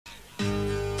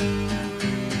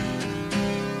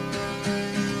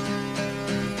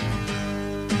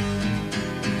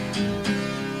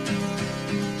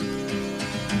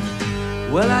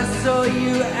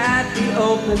the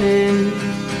opening.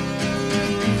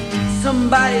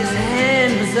 Somebody's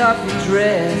hand was up your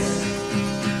dress.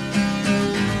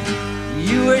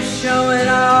 You were showing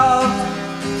off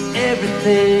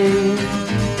everything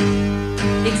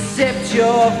except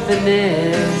your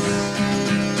finesse.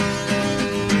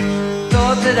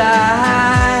 Thought that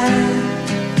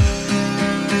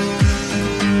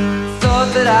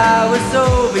I was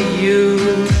over you.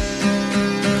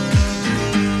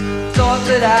 Thought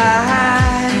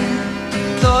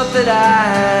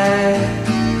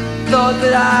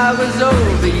that I was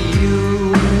over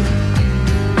you.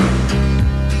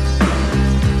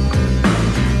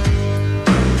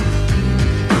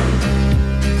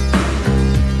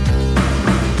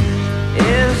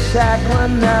 In a shack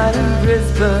one night in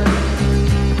Brisbane,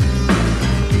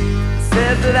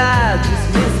 said that I just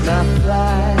missed my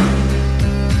flight.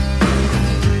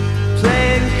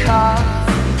 Playing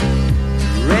cards,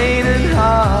 raining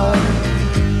hard,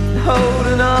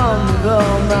 holding on with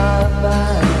all my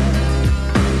might.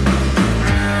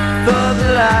 Thought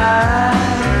that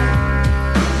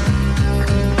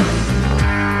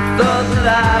I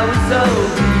was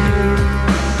over you.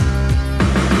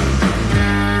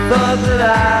 Thought that I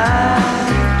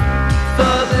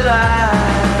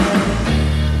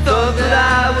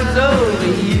was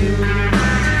over you.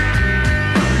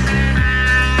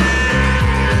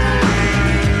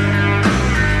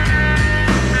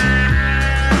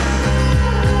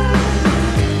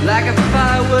 Like a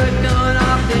firework going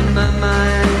off in my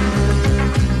mind.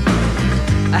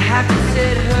 I have to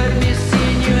say it hurt me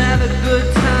seeing you have a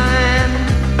good time.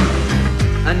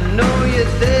 I know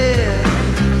you're there,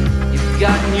 you've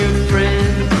got new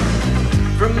friends.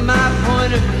 From my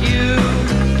point of view,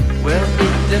 well,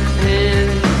 it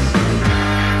depends.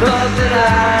 Thought that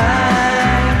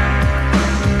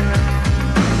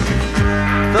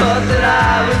I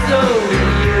was over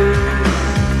you.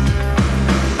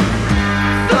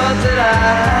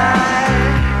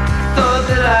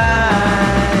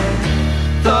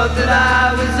 Thought that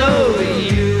I was over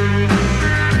you.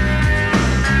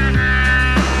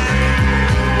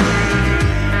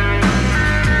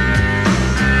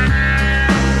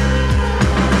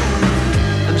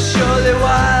 I'm sure there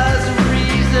was a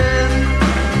reason.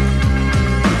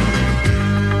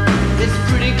 It's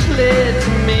pretty clear to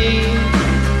me.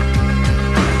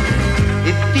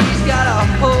 If he's got a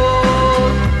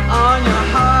hold on your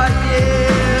heart,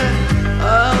 yeah,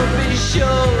 I'll be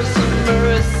sure some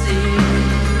mercy.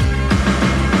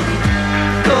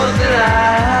 Thought that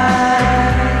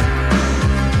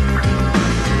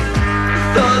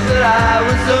I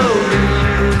was over you.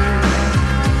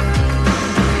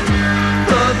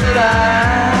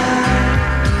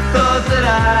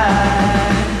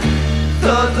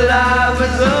 Thought that I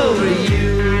was over you.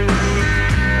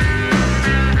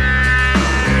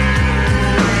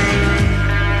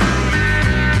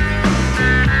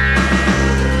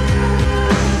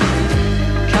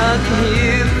 Can't you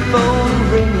hear the phone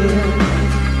ringing?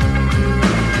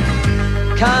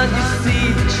 Can't you see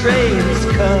the trains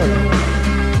come?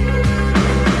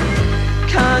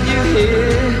 Can't you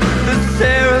hear the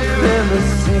seraphim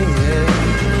singing?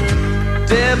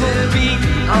 Devil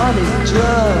beating on his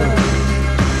drum.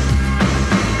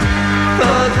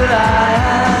 Thought that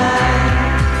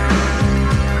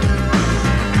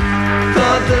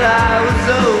I was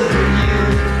over you.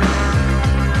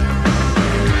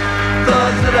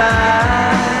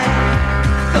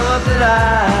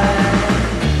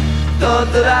 Thought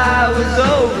that I was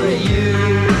over